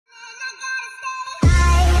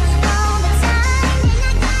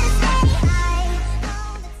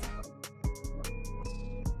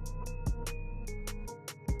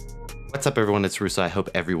What's up everyone, it's Russo. I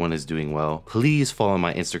hope everyone is doing well. Please follow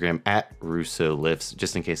my Instagram at Russo Lifts,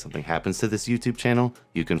 just in case something happens to this YouTube channel.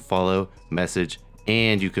 You can follow, message,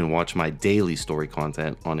 and you can watch my daily story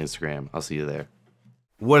content on Instagram. I'll see you there.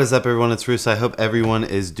 What is up everyone, it's Russo. I hope everyone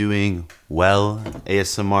is doing well.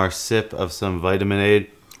 ASMR sip of some vitamin A.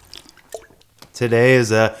 Today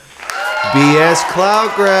is a BS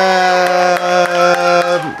clout grab.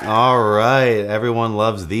 All right, everyone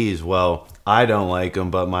loves these. Well, I don't like them,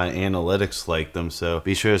 but my analytics like them. So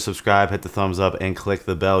be sure to subscribe, hit the thumbs up, and click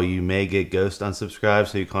the bell. You may get ghost unsubscribed,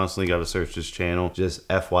 so you constantly got to search this channel. Just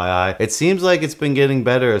FYI. It seems like it's been getting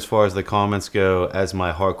better as far as the comments go, as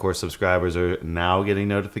my hardcore subscribers are now getting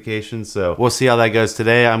notifications. So we'll see how that goes.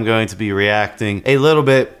 Today I'm going to be reacting a little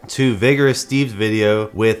bit to Vigorous Steve's video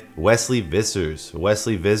with Wesley Vissers.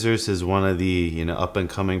 Wesley Vissers is one of the, up and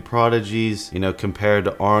coming prodigies. Compared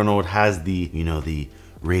to Arnold, has the, the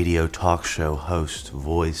radio talk show host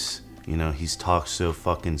voice. He's talks so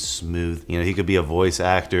fucking smooth. He could be a voice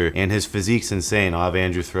actor, and his physique's insane. I'll have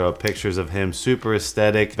Andrew throw up pictures of him. Super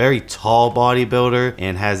aesthetic, very tall bodybuilder,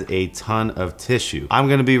 and has a ton of tissue. I'm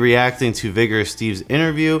gonna be reacting to Vigorous Steve's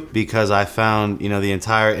interview because I found, the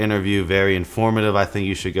entire interview very informative. I think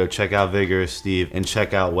you should go check out Vigorous Steve and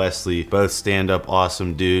check out Wesley. Both stand-up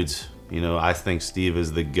awesome dudes. I think Steve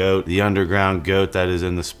is the GOAT, the underground GOAT that is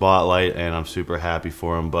in the spotlight, and I'm super happy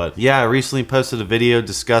for him. But yeah, I recently posted a video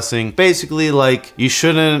discussing basically like you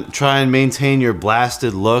shouldn't try and maintain your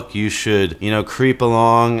blasted look. You should, creep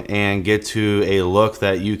along and get to a look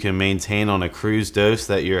that you can maintain on a cruise dose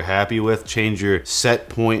that you're happy with. Change your set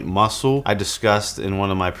point muscle. I discussed in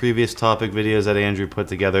one of my previous topic videos that Andrew put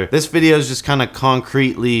together. This video is just kind of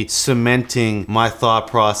concretely cementing my thought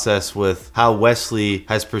process with how Wesley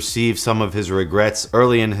has perceived some of his regrets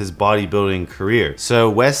early in his bodybuilding career. So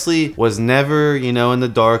Wesley was never, in the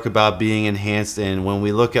dark about being enhanced, and when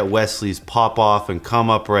we look at Wesley's pop off and come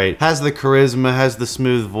upright, has the charisma, has the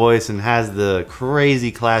smooth voice, and has the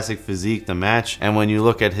crazy classic physique to match. And when you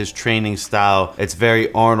look at his training style, it's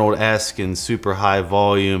very Arnold-esque and super high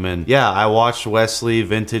volume. And yeah, I watched Wesley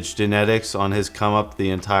Vintage Genetics on his come up the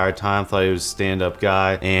entire time, thought he was a stand-up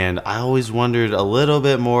guy, and I always wondered a little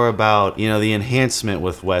bit more about, the enhancement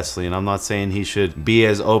with Wesley. And I'm not saying he should be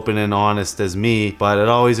as open and honest as me, but it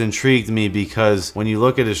always intrigued me because when you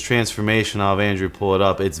look at his transformation, I'll have Andrew pull it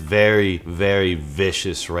up, it's very, very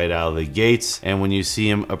vicious right out of the gates. And when you see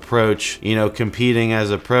him approach, competing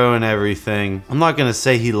as a pro and everything, I'm not gonna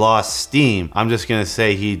say he lost steam, I'm just gonna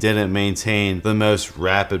say he didn't maintain the most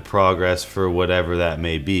rapid progress for whatever that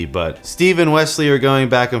may be. But Steve and Wesley are going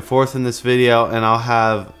back and forth in this video, and I'll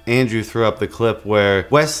have Andrew throw up the clip where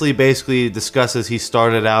Wesley basically discusses he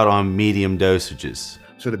started out on medium dosages.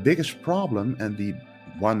 So the biggest problem, and the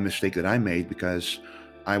one mistake that I made, because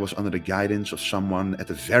I was under the guidance of someone at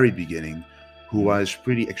the very beginning who was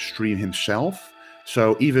pretty extreme himself.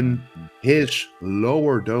 So even his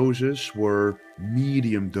lower doses were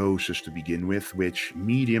medium doses to begin with, which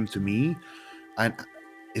medium to me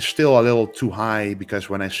is still a little too high, because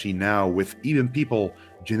when I see now with even people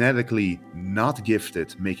genetically not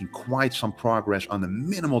gifted making quite some progress on the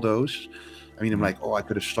minimal dose, I'm like, oh, I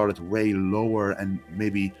could have started way lower and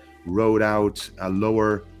maybe rode out a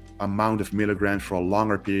lower amount of milligrams for a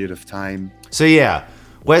longer period of time. So yeah,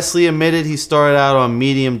 Wesley admitted he started out on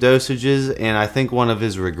medium dosages, and I think one of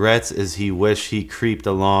his regrets is he wished he creeped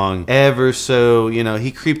along ever so,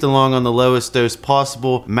 he creeped along on the lowest dose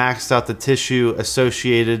possible, maxed out the tissue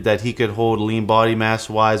associated that he could hold lean body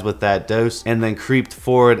mass wise with that dose, and then creeped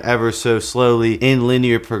forward ever so slowly in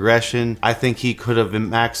linear progression. I think he could have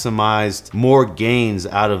maximized more gains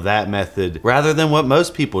out of that method rather than what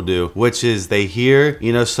most people do, which is they hear,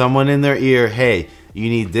 someone in their ear, hey, you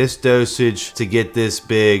need this dosage to get this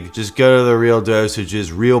big. Just go to the real dosages,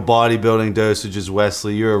 real bodybuilding dosages,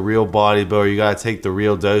 Wesley. You're a real bodybuilder. You gotta take the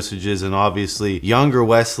real dosages. And obviously, younger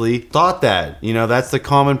Wesley thought that. That's the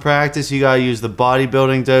common practice. You gotta use the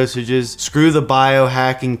bodybuilding dosages. Screw the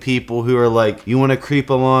biohacking people who are like, you wanna creep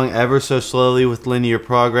along ever so slowly with linear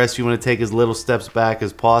progress. You wanna take as little steps back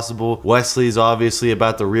as possible. Wesley's obviously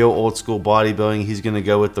about the real old school bodybuilding. He's gonna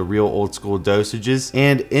go with the real old school dosages.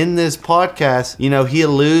 And in this podcast, he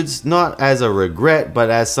alludes not as a regret,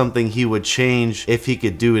 but as something he would change if he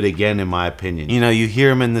could do it again, in my opinion. You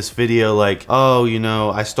hear him in this video like, oh,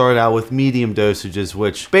 I started out with medium dosages,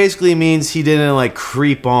 which basically means he didn't like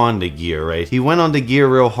creep on to gear, right? He went on to gear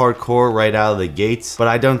real hardcore right out of the gates, but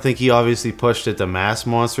I don't think he obviously pushed it to mass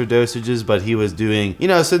monster dosages, but he was doing,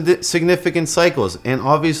 significant cycles, and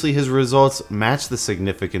obviously his results match the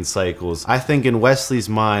significant cycles. I think in Wesley's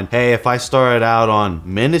mind, hey, if I started out on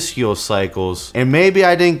minuscule cycles and And maybe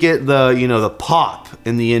I didn't get the, you know, the pop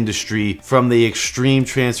in the industry from the extreme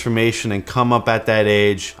transformation and come up at that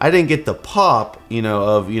age. I didn't get the pop, you know,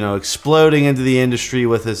 of, you know, exploding into the industry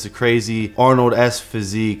with this crazy Arnold-esque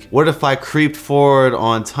physique. What if I creeped forward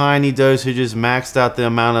on tiny dosages, maxed out the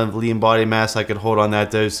amount of lean body mass I could hold on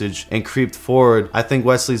that dosage, and creeped forward? I think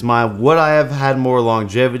Wesley's mind, would I have had more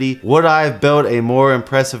longevity? Would I have built a more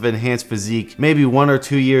impressive enhanced physique maybe 1 or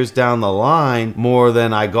 2 years down the line, more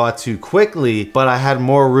than I got to quickly, but I had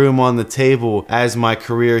more room on the table as my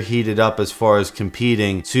career heated up as far as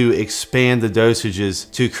competing to expand the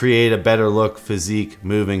dosages to create a better look physique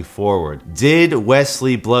moving forward. Did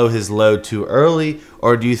Wesley blow his load too early?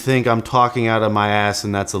 Or do you think I'm talking out of my ass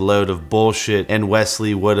and that's a load of bullshit and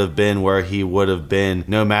Wesley would have been where he would have been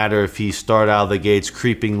no matter if he started out of the gates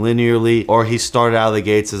creeping linearly or he started out of the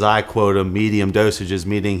gates, as I quote him, medium dosages,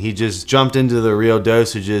 meaning he just jumped into the real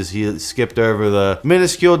dosages. He skipped over the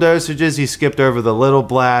minuscule dosages, he skipped over the little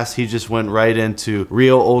blast, he just went right into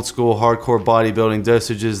real old school hardcore bodybuilding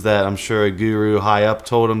dosages that I'm sure a guru high up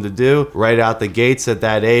told him to do right out the gates at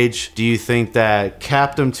that age. Do you think that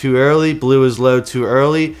capped him too early, blew his load too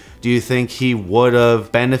early? Do you think he would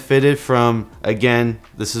have benefited from, again,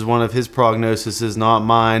 this is one of his prognoses, not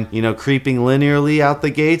mine, you know, creeping linearly out the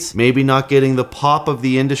gates, maybe not getting the pop of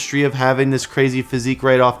the industry of having this crazy physique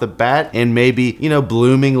right off the bat, and maybe, you know,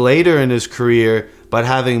 blooming later in his career, but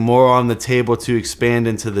having more on the table to expand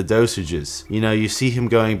into the dosages? You know, you see him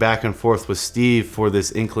going back and forth with Steve for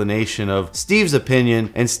this inclination of Steve's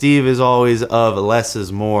opinion, and Steve is always of less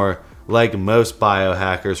is more. Like most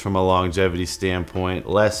biohackers from a longevity standpoint,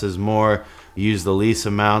 less is more. Use the least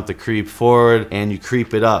amount to creep forward and you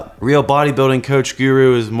creep it up. Real bodybuilding coach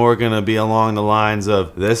guru is more gonna be along the lines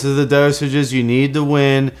of, this is the dosages you need to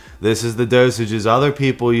win, this is the dosages other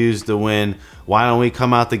people use to win. Why don't we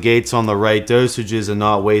come out the gates on the right dosages and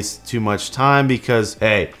not waste too much time? Because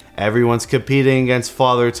hey, everyone's competing against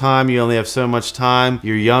father time. You only have so much time.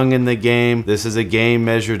 You're young in the game. This is a game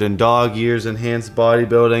measured in dog years, enhanced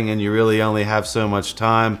bodybuilding, and you really only have so much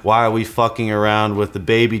time. Why are we fucking around with the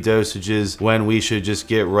baby dosages when we should just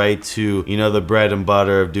get right to, you know, the bread and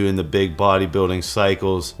butter of doing the big bodybuilding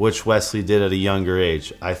cycles, which Wesley did at a younger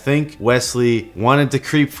age? I think Wesley wanted to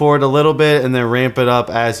creep forward a little bit and then ramp it up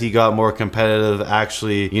as he got more competitive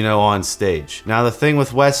actually, you know, on stage. Now the thing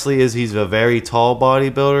with Wesley is he's a very tall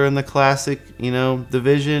bodybuilder in the classic, you know,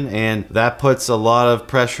 division, and that puts a lot of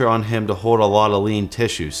pressure on him to hold a lot of lean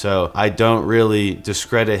tissue. So I don't really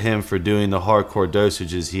discredit him for doing the hardcore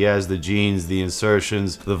dosages. He has the genes, the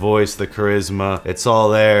insertions, the voice, the charisma. It's all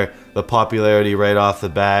there. The popularity right off the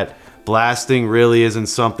bat. Blasting really isn't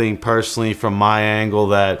something personally from my angle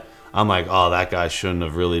that I'm like, oh, that guy shouldn't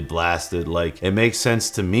have really blasted. Like, it makes sense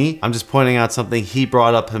to me. I'm just pointing out something he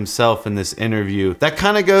brought up himself in this interview. That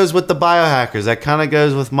kind of goes with the biohackers. That kind of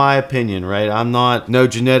goes with my opinion, right? I'm not no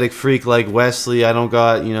genetic freak like Wesley. I don't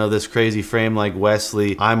got, you know, this crazy frame like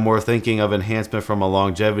Wesley. I'm more thinking of enhancement from a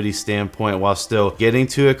longevity standpoint while still getting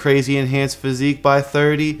to a crazy enhanced physique by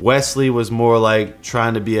 30. Wesley was more like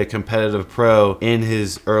trying to be a competitive pro in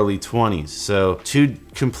his early 20s. So two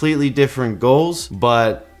completely different goals,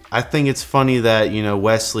 but I think it's funny that, you know,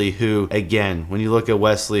 Wesley, who, again, when you look at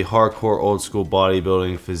Wesley, hardcore old school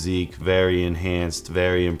bodybuilding physique, very enhanced,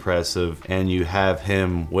 very impressive, and you have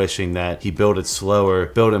him wishing that he built it slower,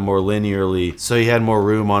 built it more linearly, so he had more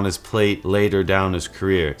room on his plate later down his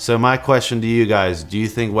career. So my question to you guys, do you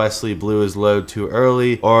think Wesley blew his load too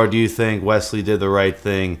early, or do you think Wesley did the right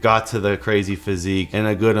thing, got to the crazy physique in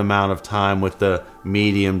a good amount of time with the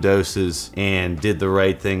medium doses and did the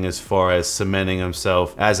right thing as far as cementing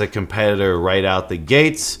himself as a competitor right out the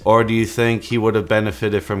gates? Or do you think he would have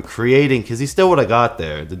benefited from creating, because he still would have got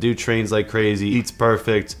there, the dude trains like crazy, eats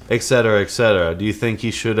perfect, etc, etc. Do you think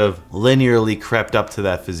he should have linearly crept up to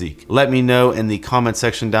that physique? Let me know in the comment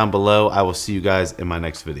section down below. I will see you guys in my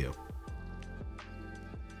next video.